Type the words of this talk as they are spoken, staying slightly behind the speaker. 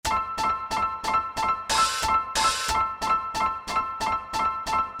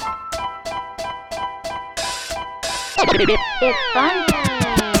It's fun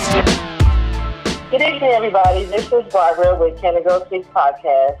time. Good evening, everybody. This is Barbara with Can It Go Speak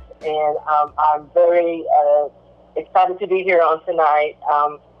Podcast, and I'm very excited to be here on tonight.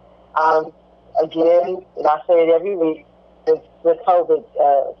 Again, and I say it every week, the COVID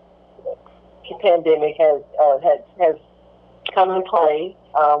pandemic has come in play.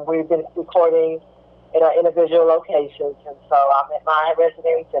 We've been recording in our individual locations, and so I'm at my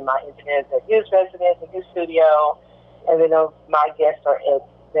residence, and my engineer's at his residence, in his studio, and then my guests are at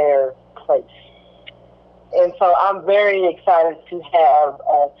their place. And so I'm very excited to have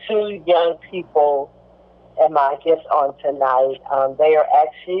two young people and my guests on tonight. They are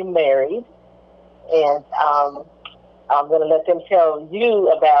actually married, and I'm going to let them tell you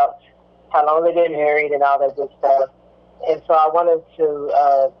about how long they've been married and all that good stuff. And so I wanted to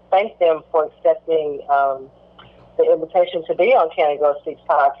thank them for accepting the invitation to be on Can It Go Speaks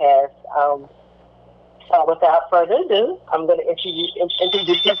podcast. So without further ado, I'm going to introduce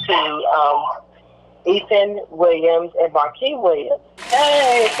you to Ethan Williams and Marquis Williams.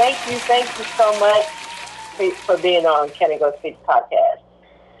 Hey, thank you so much for being on Can It Go Speaks podcast.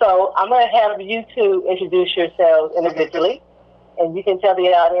 So I'm going to have you two introduce yourselves individually, and you can tell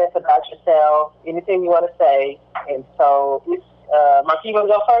the audience about yourself, anything you want to say. And so, Marquis, want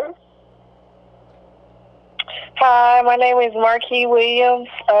to go first? Hi, my name is Marquis Williams.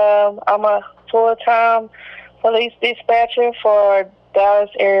 I'm a full-time police dispatcher for Dallas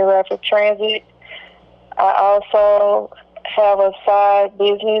Area Rapid Transit. I also have a side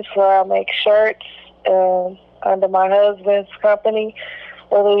business where I make shirts under my husband's company,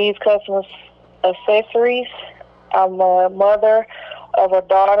 Louise Custom Accessories. I'm a mother of a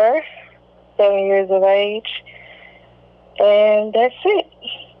daughter, 7 years of age, and that's it.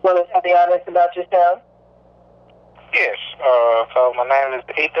 Want to tell the audience about yourself? Yes. So my name is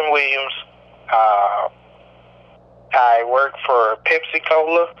Ethan Williams. I work for Pepsi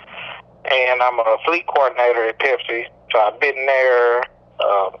Cola, and I'm a fleet coordinator at Pepsi. So I've been there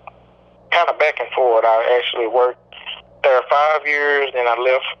kind of back and forth. I actually worked there 5 years, then I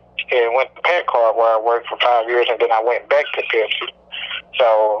left and went to PACCAR, where I worked for 5 years, and then I went back to Pepsi.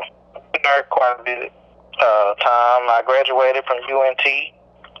 So I've been there quite a bit of time. I graduated from UNT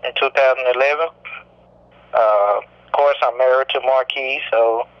in 2011. Of course, I'm married to Marquis,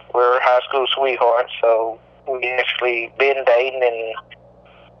 so we're high school sweethearts. So we actually been dating and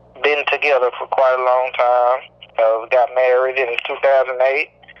been together for quite a long time. We got married in 2008,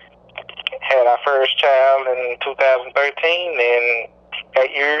 had our first child in 2013, and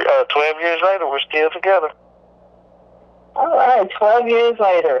 12 years later, we're still together. All right, 12 years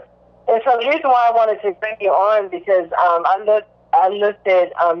later. And so the reason why I wanted to bring you on, because I looked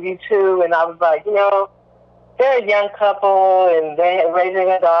at you two, and I was like, they're a young couple, and they're raising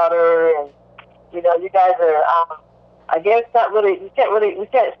a daughter, and, you guys are, I guess not really, we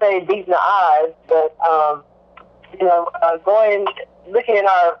can't say beating the odds, but, looking at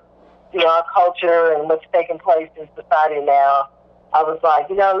our culture and what's taking place in society now, I was like,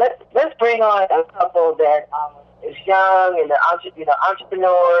 let's bring on a couple that is young and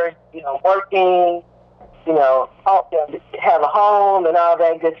entrepreneurs, working, have a home and all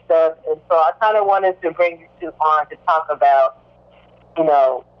that good stuff. And so I kind of wanted to bring you two on to talk about,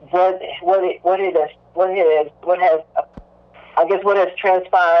 what has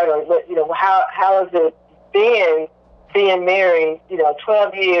transpired, or how has it been being married,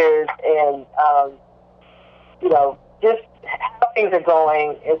 12 years, and just how things are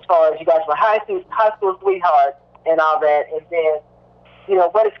going as far as you guys were high school sweethearts and all that, and then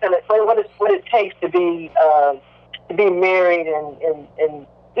what it takes to be married, and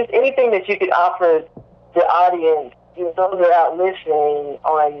just anything that you could offer the audience, those that are out listening,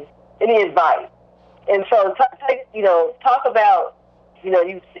 on any advice. And so talk about you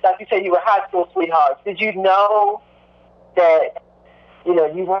like you said, you were high school sweethearts. Did you know that you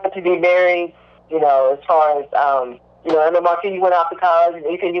wanted to be married? As far as I know, Marquis, you went off to college, and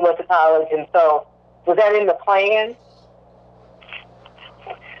Ethan, you went to college, and so was that in the plan?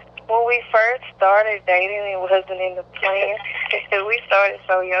 When we first started dating, it wasn't in the plan. We started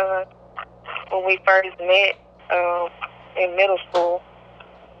so young. When we first met in middle school,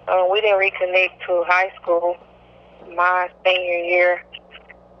 we didn't reconnect till high school, my senior year.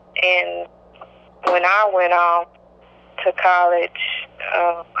 And when I went off to college,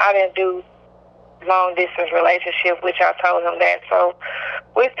 I didn't do long distance relationship, which I told him that. So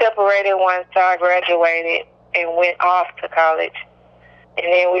we separated once I graduated and went off to college. And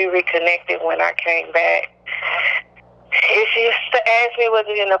then we reconnected when I came back. If you ask me, was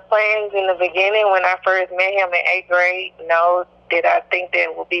it in the plans in the beginning when I first met him in 8th grade? No. Did I think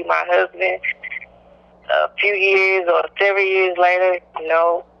that would be my husband? a few years or several years later,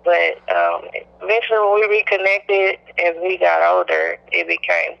 no. But eventually when we reconnected as we got older, it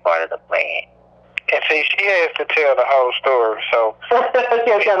became part of the plan. And see, she has to tell the whole story. So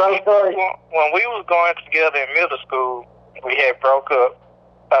when we was going together in middle school, we had broke up,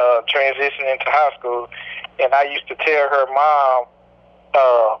 transitioning into high school, and I used to tell her mom,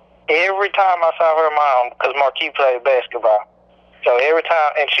 every time I saw her mom, because Marquis played basketball, so every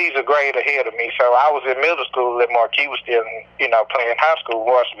time, and she's a grade ahead of me, so I was in middle school and Marquis was still, playing high school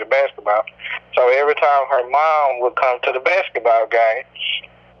varsity basketball. So every time her mom would come to the basketball game,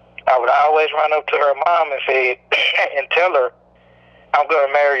 I would always run up to her mom and say, and tell her, I'm going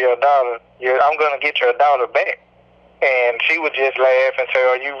to marry your daughter. I'm going to get your daughter back. And she would just laugh and say,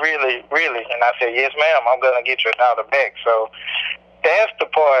 are you really, really? And I said, yes, ma'am, I'm going to get your daughter back. So that's the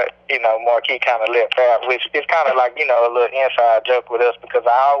part, Marquis kind of left out, which is kind of like, a little inside joke with us, because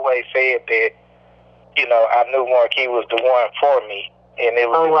I always said that, I knew Marquis was the one for me. And it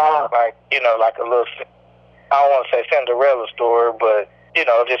was like, like a little, I don't want to say Cinderella story, but,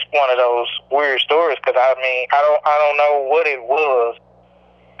 just one of those weird stories, because, I don't know what it was.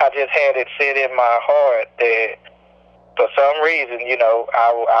 I just had it sit in my heart that for some reason,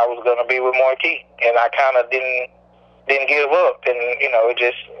 I was going to be with Marquis, and I kind of didn't give up, and it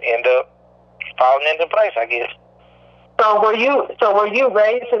just ended up falling into place, I guess. So were you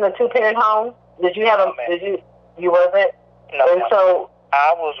raised in a 2-parent home? Did you have you wasn't? No. And so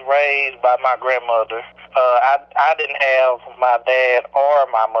I was raised by my grandmother. I didn't have my dad or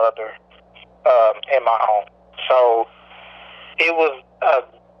my mother in my home, so it was a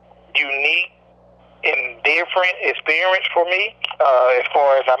unique and different experience for me. As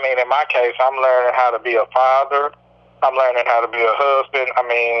far as in my case, I'm learning how to be a father. I'm learning how to be a husband.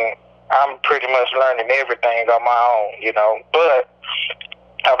 I'm pretty much learning everything on my own, But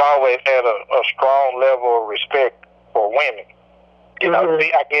I've always had a strong level of respect for women.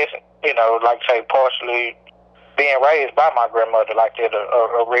 I guess, like say partially being raised by my grandmother like that,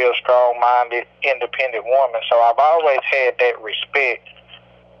 a real strong-minded, independent woman. So I've always had that respect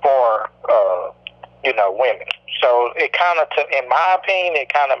for, women. So it kind of, in my opinion, it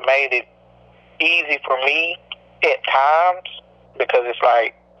kind of made it easy for me at times, because it's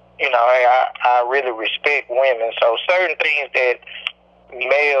like, hey, I really respect women. So certain things that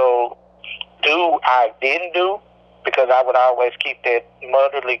male do, I didn't do, because I would always keep that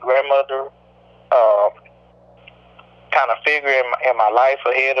motherly grandmother kind of figure in my life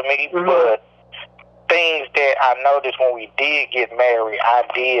ahead of me. Mm-hmm. But things that I noticed when we did get married, I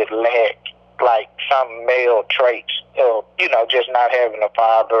did lack, like some male traits, just not having a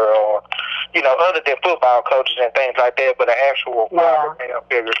father, or, other than football coaches and things like that, but an actual father male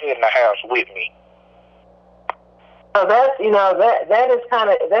figure in the house with me. So that's, that is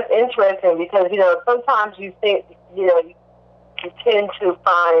that's interesting, because, sometimes you think, you tend to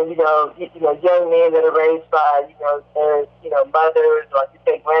find, young men that are raised by, their, mothers, or you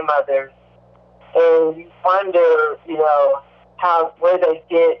say grandmothers, and you wonder, where they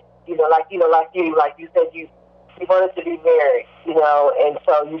get, like you said, you wanted to be married, and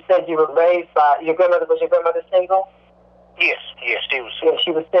so you said you were raised by, was your grandmother single? Yes, she was single. Yeah,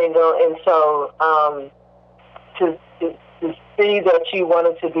 she was single, and so, to see that you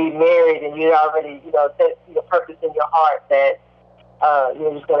wanted to be married, and you already, set your purpose in your heart that, you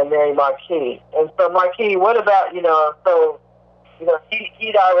were just going to marry Marquis. And so Marquis, what about, so,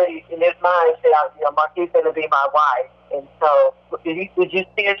 he'd already, in his mind, said, Marquis is going to be my wife. And so, would you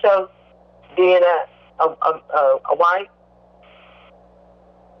see yourself being a wife?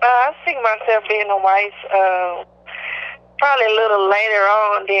 I see myself being a wife probably a little later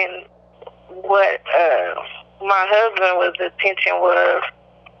on than what my husband was intention was.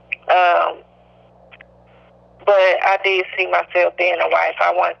 But I did see myself being a wife.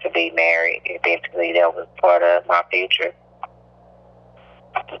 I wanted to be married. Eventually, that was part of my future.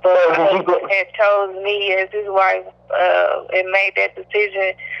 But my husband had chose me as his wife and made that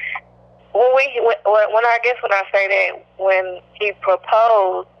decision. When I say that, when he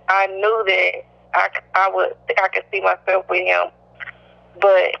proposed, I knew that I could see myself with him.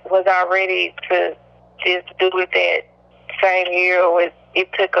 But was I ready to just do it that same year, or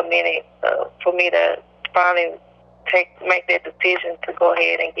it took a minute for me to finally make that decision to go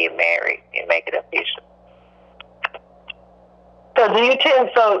ahead and get married and make it official. So do you tend,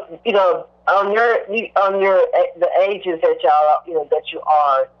 on the ages that y'all, that you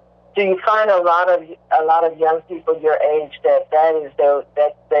are, do you find a lot of young people your age that is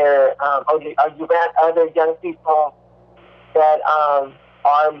their are you around other young people that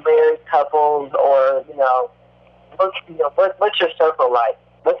are married couples, or what's your circle like?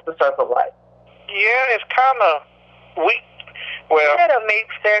 What's the circle like? Yeah, it's kind of weak. Well, we had a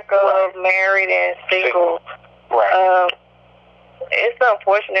mixed circle of married and single. Right. It's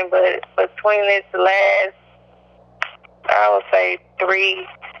unfortunate, but between this last, I would say 3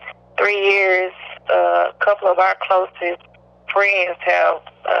 years, a couple of our closest friends have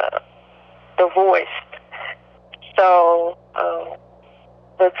divorced. So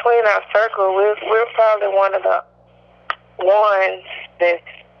between our circle, we're probably one of the ones that's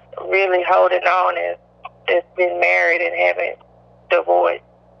really holding on and that's been married and haven't divorced.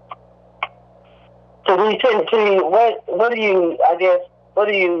 So what do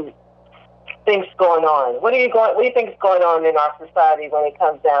you think's going on? What do you think is going on in our society when it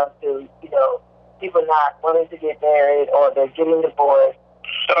comes down to, people not wanting to get married or they're getting divorced?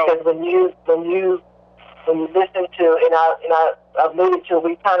 So, because when you listen to, and I alluded to,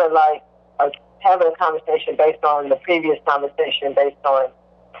 we kind of like are having a conversation based on the previous conversation based on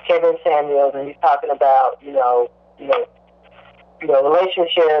Kevin Samuels, and he's talking about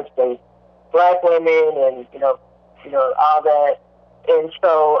relationships and Black women and all that. And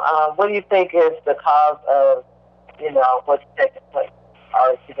so, what do you think is the cause of what's taking place,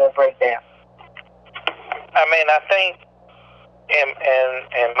 or is it break down? I mean, I think,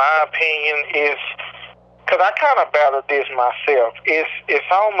 in my opinion, is because I kind of battled this myself.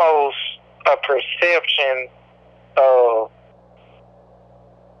 It's almost a perception of,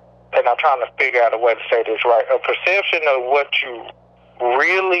 and I'm trying to figure out a way to say this right, a perception of what you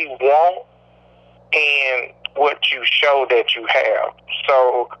really want and what you show that you have.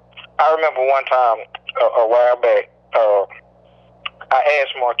 So I remember one time a while back, I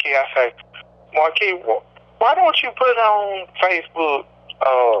asked Marquis, I said, Marquis, why don't you put on Facebook,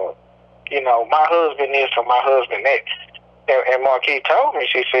 my husband this or my husband that? And Marquis told me,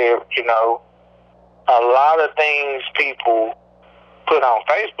 she said, a lot of things people put on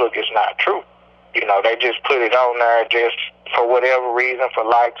Facebook is not true. They just put it on there just for whatever reason, for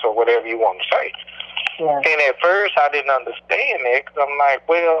likes or whatever you want to say. Yeah. And at first I didn't understand that because I'm like,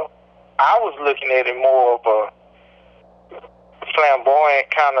 well, I was looking at it more of a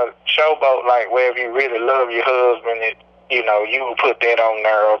flamboyant kind of showboat, like, well, if you really love your husband, you would put that on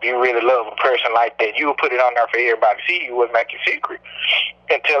there. Or if you really love a person like that, you would put it on there for everybody to see. You wouldn't make it secret.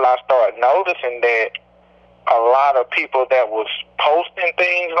 Until I started noticing that a lot of people that was posting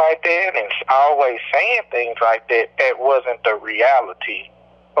things like that and always saying things like that, that wasn't the reality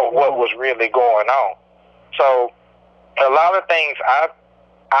of what was really going on. So a lot of things I've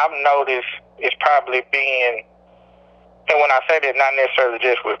noticed is probably being, and when I say that, not necessarily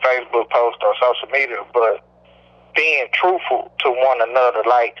just with Facebook posts or social media, but being truthful to one another.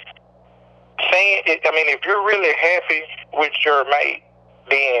 Like saying, if you're really happy with your mate,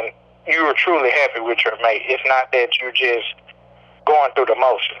 then you are truly happy with your mate. It's not that you're just going through the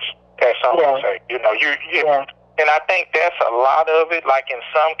motions, as some would say. And I think that's a lot of it. Like in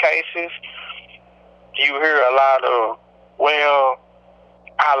some cases, you hear a lot of, well,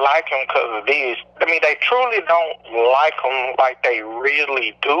 I like him because of this. They truly don't like him like they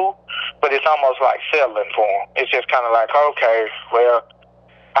really do, but it's almost like settling for him. It's just kind of like, okay, well,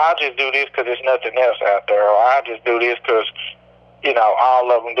 I'll just do this because there's nothing else out there, or I'll just do this because,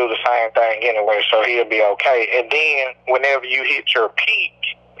 all of them do the same thing anyway, so he'll be okay. And then whenever you hit your peak,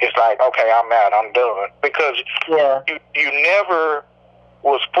 it's like, okay, I'm out, I'm done. Because you never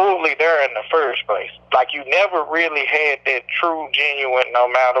was fully there in the first place. Like, you never really had that true, genuine, no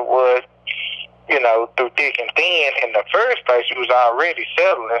matter what, through thick and thin. In the first place, you was already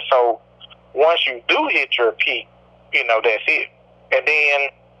settling. So once you do hit your peak, that's it. And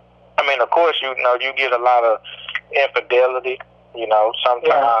then, of course, you get a lot of infidelity.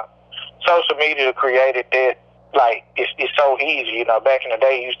 Sometimes social media created that, like, it's so easy. Back in the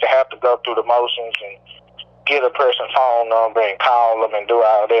day, you used to have to go through the motions and get a person's phone number and call them and do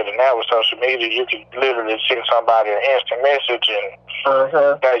all that. And now with social media, you can literally send somebody an instant message and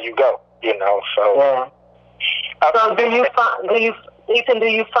there you go. So. So do you find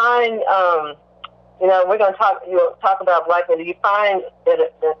we're going to talk about Black men. Do you find that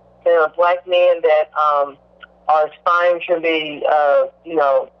there are Black men that are aspiring to be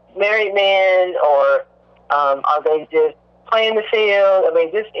married men, or are they just playing the field?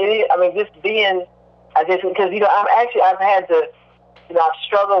 Just being, because I've had to, I've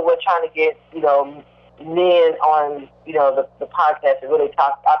struggled with trying to get men on the podcast and really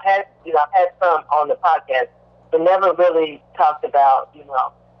talk. I've had some on the podcast, but never really talked about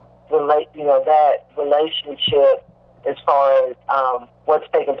that relationship as far as what's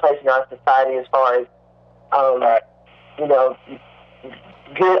taking place in our society, as far as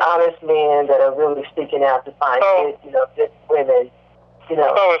good, honest men that are really seeking out to find good women.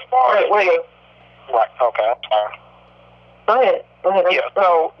 So as far as Right. Okay. I'm sorry. Go ahead. Yeah.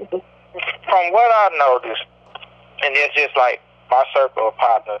 So from what I noticed, and it's just like my circle of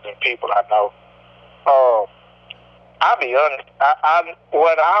partners and people I know. I'll be honest.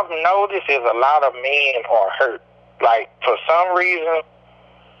 What I've noticed is a lot of men are hurt. Like for some reason,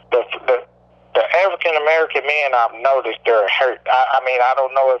 the African American men I've noticed they're hurt. I mean, I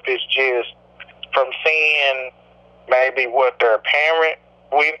don't know if it's just from seeing maybe what their parent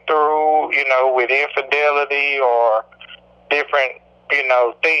went through, with infidelity or different,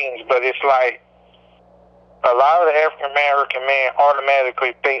 things. But it's like a lot of the African American men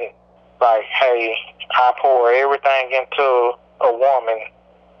automatically think like, hey, I pour everything into a woman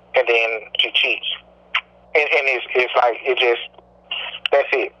and then she cheats. And it's like, that's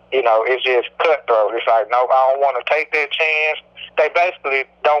it. It's just cutthroat. It's like, no, I don't want to take that chance. They basically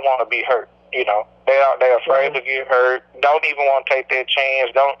don't want to be hurt. They're afraid to get hurt. Don't even want to take that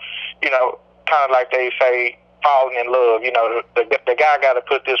chance. Don't, kind of like they say, falling in love. The guy got to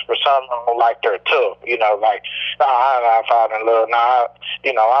put this persona on like they're tough. Like, nah, I'm not falling in love. Nah,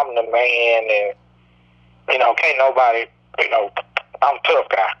 I'm the man, and can't nobody. I'm a tough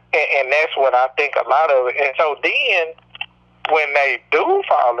guy, and that's what I think a lot of it. And so then, when they do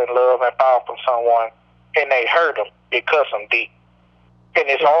fall in love and fall from someone, and they hurt them, it cuts them deep, and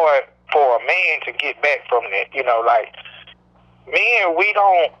it's hard for a man to get back from that. Like men, we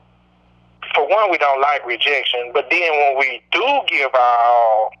don't. For one, we don't like rejection, but then when we do give our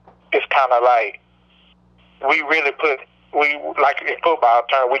all, it's kind of like we really like in football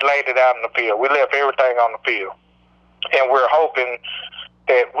term, we laid it out on the field. We left everything on the field, and we're hoping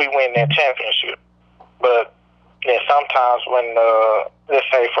that we win that championship. But then sometimes when, let's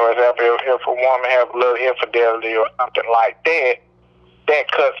say, for example, if a woman have a little infidelity or something like that,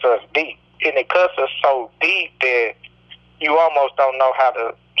 that cuts us deep, and it cuts us so deep that you almost don't know how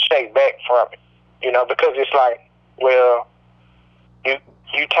to shake back from it, because it's like, well,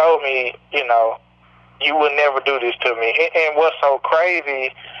 you told me, you would never do this to me. And what's so crazy,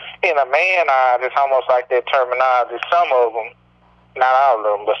 in a man eye, it's almost like that terminology. Some of them, not all of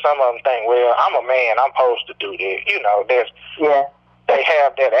them, but some of them think, well, I'm a man, I'm supposed to do that. They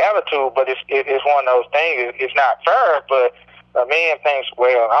have that attitude, but it's one of those things. It's not fair, but a man thinks,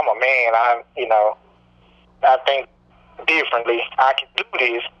 well, I'm a man, I think differently. I can do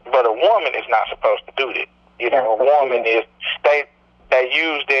this, but a woman is not supposed to do that. A woman is, they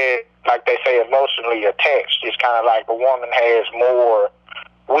use that, like they say, emotionally attached. It's kind of like a woman has more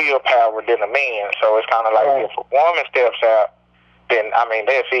willpower than a man. So it's kind of like if a woman steps out, then,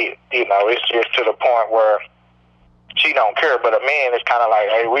 that's it. It's just to the point where she don't care. But a man is kind of like,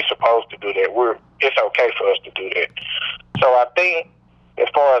 hey, we're supposed to do that. It's okay for us to do that. So I think as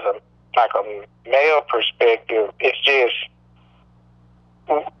far as a male perspective, it's just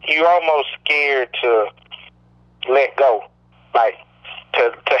you're almost scared to let go, like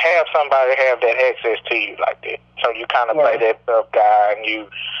to have somebody have that access to you like that. So you kind of play that tough guy and you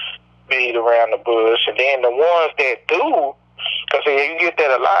beat around the bush, and then the ones that do, because you get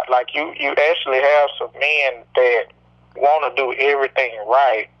that a lot. Like you actually have some men that want to do everything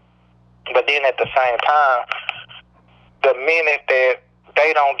right, but then at the same time, the minute that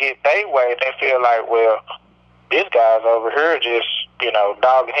they don't get their way, they feel like, well, this guy's over here just,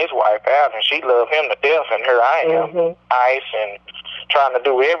 dogging his wife out, and she love him to death, and here I am, ice and trying to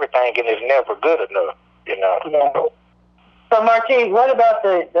do everything, and it's never good enough, Yeah. So, Martine, what about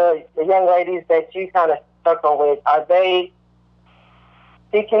the young ladies that you kind of circle with? Are they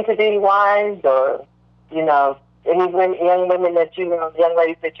seeking to be wives, or, any young women that young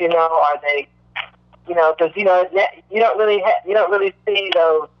ladies that are they, because you don't really see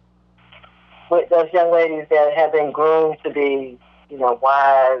those young ladies that have been groomed to be,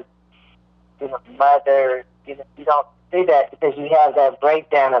 wives, mothers. You don't see that because you have that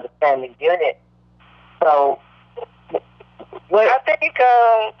breakdown of the family unit. So, I think,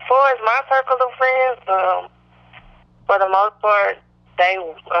 far as my circle of friends, for the most part, they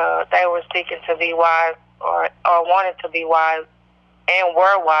were seeking to be wives or wanted to be wives and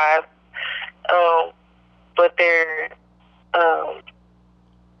were wives. But there,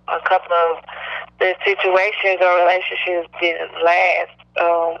 a couple of the situations or relationships didn't last.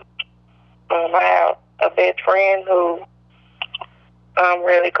 I have a best friend who I'm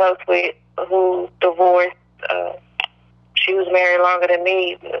really close with, who divorced. She was married longer than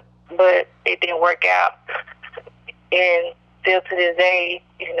me, but it didn't work out. And still to this day,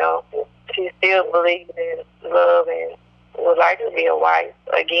 she still believes in love and would like to be a wife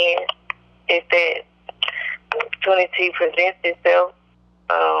again if that opportunity presents itself.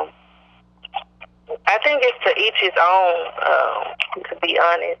 I think it's to each his own, to be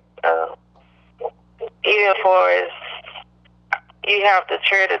honest. even for as you have to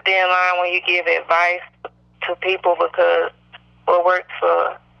tread a thin line when you give advice to people, because what works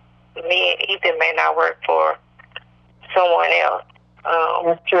for me and Ethan may not work for someone else.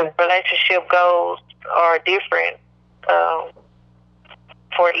 That's true. Relationship goals are different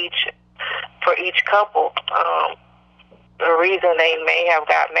for each couple. The reason they may have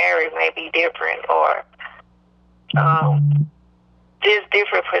got married may be different, or just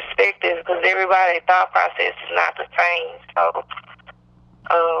different perspectives, because everybody's thought process is not the same. So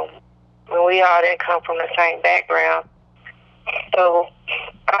when we all didn't come from the same background. So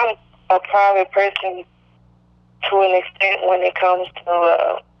I'm a private person to an extent when it comes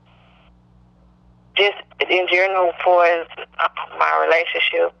to just in general for my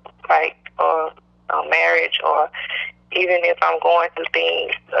relationship, like or marriage, or even if I'm going through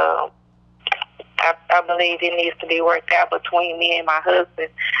things, I believe it needs to be worked out between me and my husband.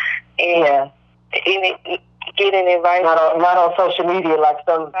 And getting advice. Not on social media like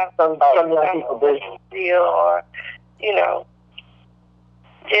some young people do. Or,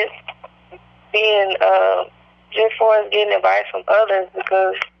 just being, just for us getting advice from others,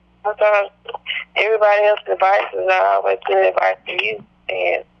 because sometimes everybody else's advice is not always good advice for you.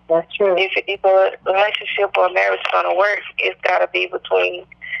 And that's true. If a relationship or a marriage is going to work, it's got to be between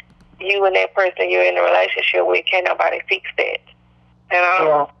you and that person you're in a relationship with. Can't nobody fix that. And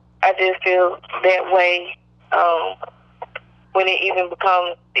I just feel that way when it even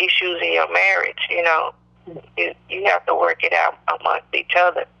becomes issues in your marriage. You have to work it out amongst each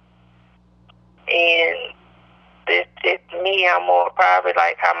other. And it's me, I'm more private,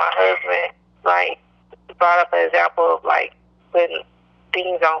 like how my husband brought up an example of putting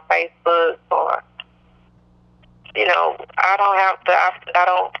things on Facebook, or I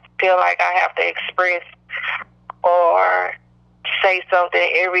don't feel like I have to express or say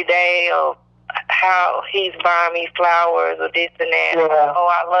something every day of how he's buying me flowers or this and that. Yeah. Oh,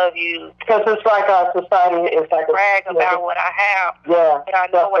 I love you. Because it's like our society, it's like brag about what I have. Yeah. But I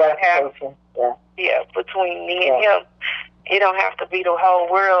know what I have. Yeah. Between me and him. It don't have to be the whole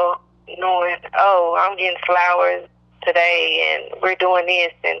world knowing, oh, I'm getting flowers today and we're doing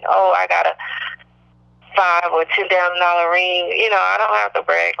this, and oh, I got a $5,000 or $10,000 ring. I don't have to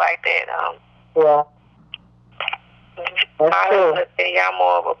brag like that. Yeah. That's true. I'm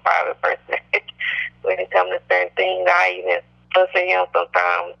more of a private person when it comes to certain things. I even fuss at him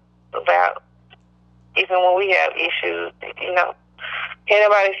sometimes about, even when we have issues, can't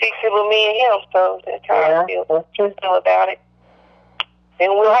nobody fix it but me and him, so that's how I feel about it.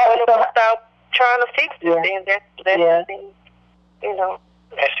 And we'll have to stop trying to fix it, then that's the thing,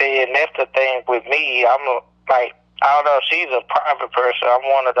 And see, and that's the thing with me, although she's a private person, I'm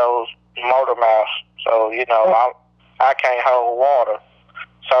one of those motor mouths, so, I can't hold water.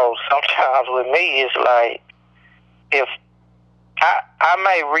 So sometimes with me, it's like, if I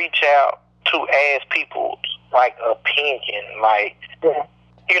may reach out to ask people's opinion, like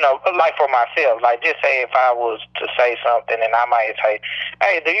for myself, just say if I was to say something and I might say,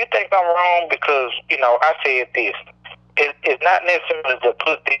 hey, do you think I'm wrong because, I said this. It's not necessarily to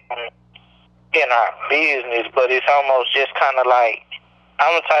put them in our business, but it's almost just kind of like,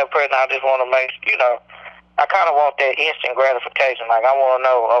 I'm the type of person I just want to make, I kind of want that instant gratification. Like, I want to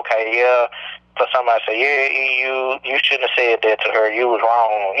know, okay, for somebody to say, you shouldn't have said that to her. You was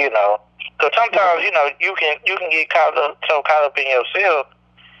wrong, Because sometimes, you can get so caught up in yourself.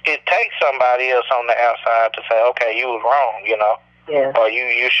 It takes somebody else on the outside to say, okay, you was wrong, Yeah. Or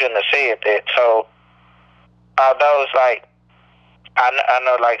you shouldn't have said that. So, although it's like, I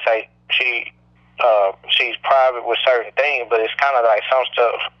know, say, she's private with certain things, but it's kind of like some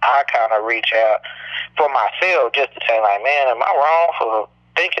stuff I kind of reach out for myself just to say, like, man, am I wrong for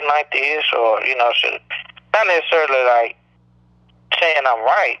thinking like this? Or, not necessarily saying I'm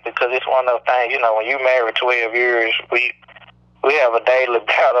right, because it's one of those things, when you married 12 years, we have a daily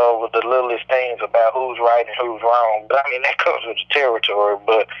battle over the littlest things about who's right and who's wrong. But, that comes with the territory.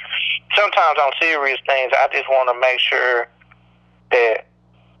 But sometimes on serious things, I just want to make sure that,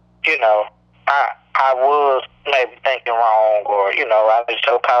 I was maybe thinking wrong, or, I was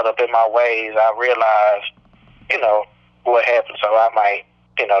so caught up in my ways, I realized, what happened. So I might,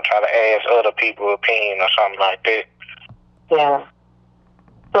 try to ask other people's opinion or something like that. Yeah.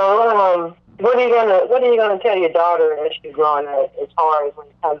 So, what are you gonna tell your daughter as she's growing up, as far as when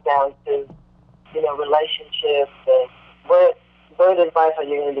it comes down to, relationships, and what advice are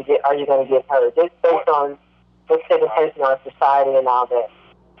you gonna give her, just based on what's taking place in our society and all that?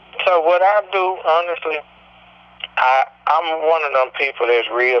 So what I do, honestly, I'm one of them people that's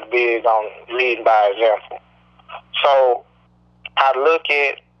real big on leading by example. So I look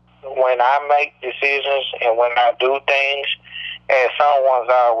at when I make decisions and when I do things, and someone's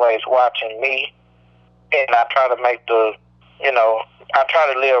always watching me, and I try to make I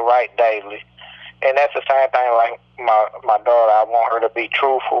try to live right daily. And that's the same thing like my daughter. I want her to be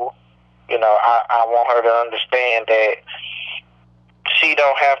truthful. I want her to understand that she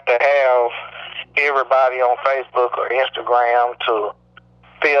don't have to have everybody on Facebook or Instagram to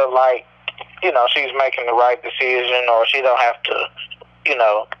feel like, she's making the right decision, or she don't have to,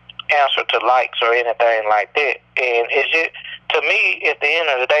 answer to likes or anything like that. And it's just, to me, at the end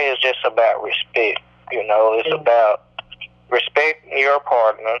of the day, it's just about respect. It's about respecting your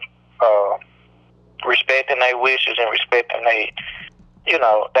partner, respecting their wishes and respecting their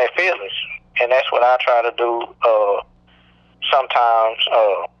feelings. And that's what I try to do sometimes,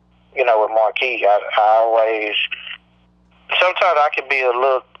 with Marquis. I always, sometimes I can be a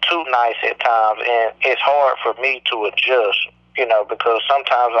little too nice at times, and it's hard for me to adjust, because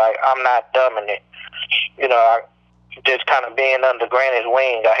sometimes I'm not dominant. I just kind of being under Granny's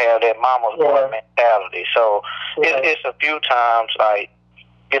wing, I have that mama's boy mentality. So it's a few times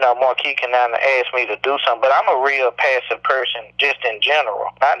Marquis can ask me to do something, but I'm a real passive person just in general,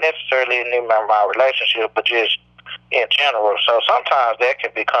 not necessarily in my relationship, but just in general. So sometimes that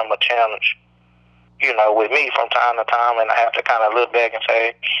can become a challenge, with me from time to time, and I have to kind of look back and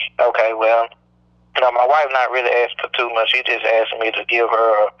say, okay, well, my wife not really asked for too much. She just asked me to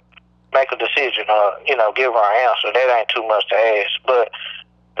make a decision or, give her an answer. That ain't too much to ask. But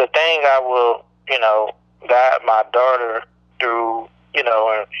the thing I will, guide my daughter through, and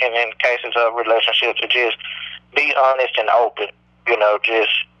in cases of relationships, to just be honest and open,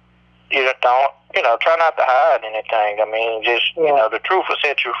 just, don't, try not to hide anything. I mean, just, the truth will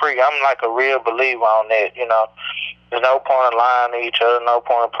set you free. I'm like a real believer on that, There's no point in lying to each other, no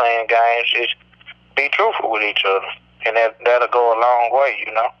point in playing games. Just be truthful with each other, and that'll go a long way,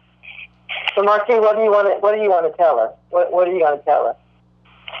 So, Marquis, what do you want to tell her? What are you going to tell her?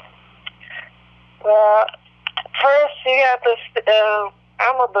 Well, first you have to.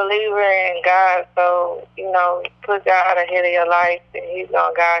 I'm a believer in God, so put God ahead of your life, and He's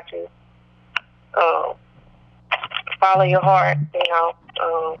gonna guide you. Follow your heart,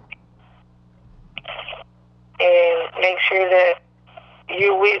 and make sure that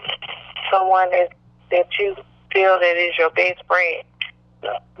you're with someone that you feel that is your best friend.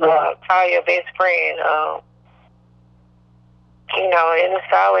 Call your best friend. And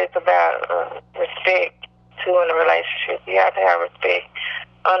it's always about respect too in a relationship. You have to have respect.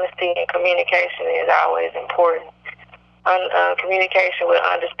 Honesty and communication is always important. Communication with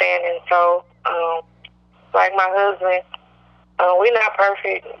understanding. So, like my husband, we're not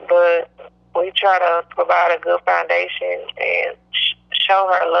perfect, but we try to provide a good foundation and show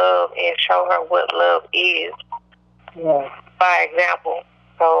her love and show her what love is by example.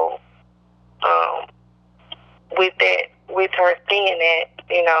 So, with her seeing that,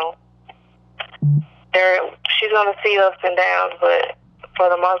 she's gonna see ups and downs, but for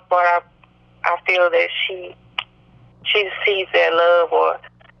the most part, I feel that she sees that love, or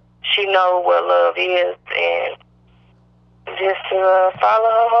she knows what love is, and just to follow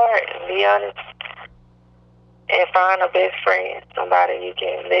her heart and be honest, and find a best friend, somebody you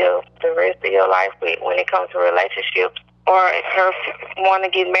can live the rest of your life with when it comes to relationships, or her want to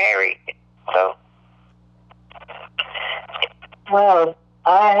get married. So. Well,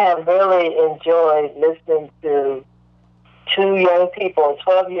 I have really enjoyed listening to two young people,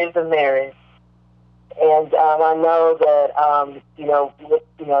 12 years of marriage, and I know that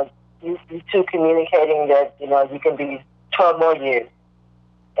you two communicating that you can be 12 more years,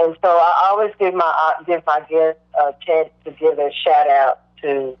 and so I always give my guests a chance to give a shout out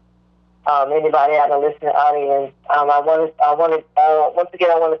to anybody out in the listening audience. Once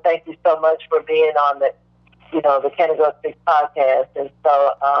again, I want to thank you so much for being on the Can It Go 6 podcast. And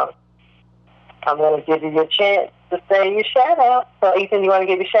so I'm going to give you your chance to say your shout out. So, Ethan, you want to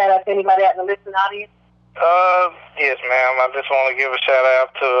give a shout out to anybody out in the listening audience? Yes, ma'am. I just want to give a shout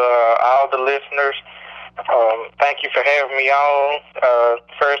out to all the listeners. Thank you for having me on.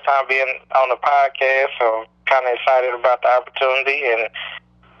 First time being on the podcast, so I'm kind of excited about the opportunity. And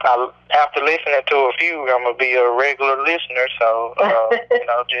after listening to a few, I'm going to be a regular listener. So,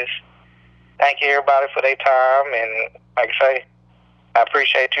 just thank you, everybody, for their time. And like I say, I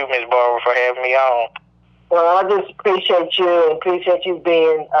appreciate you, Ms. Barbara, for having me on. Well, I just appreciate you and appreciate you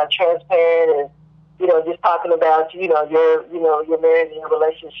being transparent and, just talking about, your marriage and your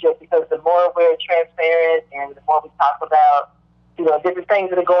relationship, because the more we're transparent and the more we talk about, different things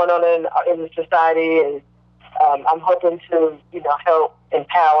that are going on in the society, and I'm hoping to, help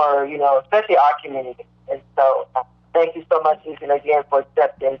empower, especially our community. And so thank you so much, Ethan, again, for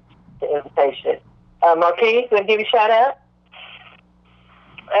accepting the invitation. Marquise, want to give you a shout-out?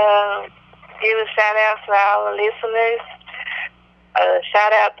 Give a shout-out to all the listeners.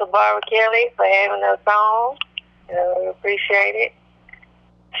 Shout-out to Barbara Kelly for having us on. We appreciate it.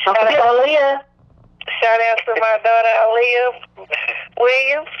 Don't forget Aaliyah. Shout-out to my daughter, Aaliyah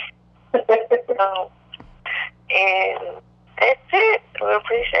Williams. And that's it. We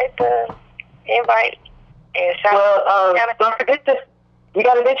appreciate the invite. And don't forget this. You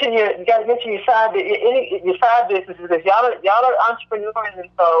got to mention your side businesses, because y'all are entrepreneurs, and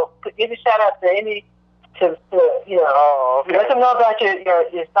so give a shout out to any to let them know about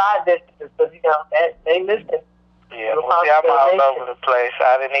your side businesses, because that they listen. Yeah, I'm all over the place.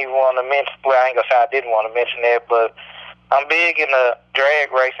 I didn't even want to mention. Well, I ain't gonna say I didn't want to mention that, but I'm big in the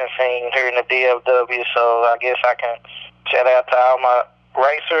drag racing scene here in the DFW, so I guess I can shout out to all my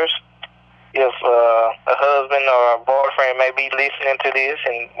racers. If a husband or a boyfriend may be listening to this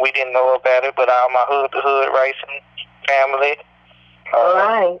and we didn't know about it, but all my hood-to-hood racing family. All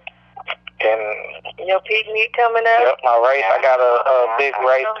right. And your picnic coming up? Yep, my race. I got a big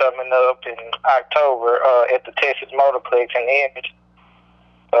race coming up in October at the Texas Motorplex in Image.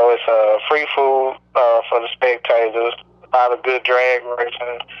 So it's free food for the spectators. A lot of good drag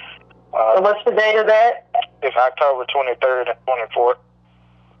racing. And what's the date of that? It's October 23rd and 24th.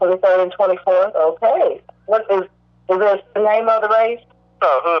 23rd and 24th. Okay. What is there the name of the race?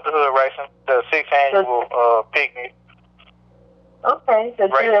 Hood to Hood Racing, the 6th annual picnic. Okay, so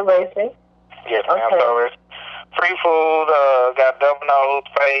hood racing. Yes, ma'am. Okay. So it's free food. Got dominoes,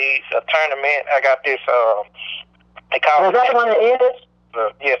 spades, a tournament. I got this. They call is that the one that is?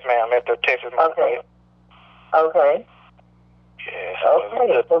 Yes, ma'am. At the Texas Motorplex. Okay. Yes.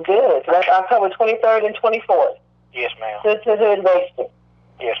 Okay. So good. So that's October 23rd and 24th. Yes, ma'am. Hood to Hood Racing.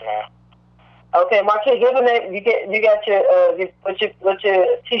 Yes, ma'am. Okay, Marquis, given that you got what's your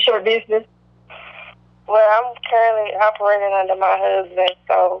t-shirt business? Well, I'm currently operating under my husband,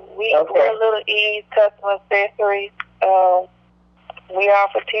 so we're Little E's Custom Accessories. We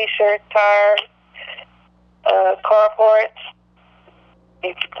offer t-shirts, tires, car parts.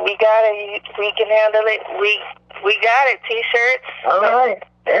 If we got it, we can handle it. We got it. T-shirts. All right.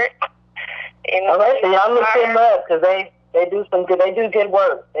 All right. So y'all look them up, because they do some good. They do good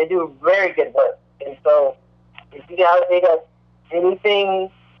work. They do very good work. And so if you got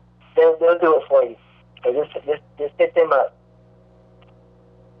anything, they'll do it for you. So just hit them up.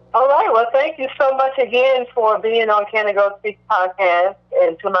 All right. Well, thank you so much again for being on Can I Go Speak podcast,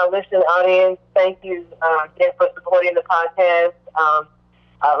 and to my listening audience, thank you again for supporting the podcast.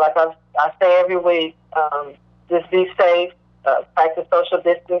 Like I say every week, just be safe, practice social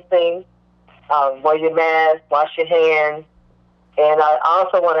distancing, wear your mask, wash your hands. And I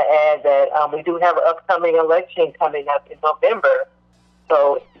also want to add that we do have an upcoming election coming up in November.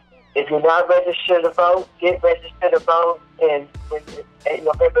 So if you're not registered to vote, get registered to vote. And when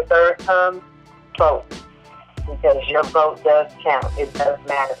November 3rd comes, vote. Because your vote does count. It does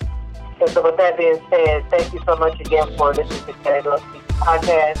matter. And so with that being said, thank you so much again for listening to Can I Go Speak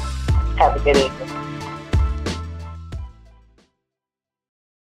podcast. Have a good evening.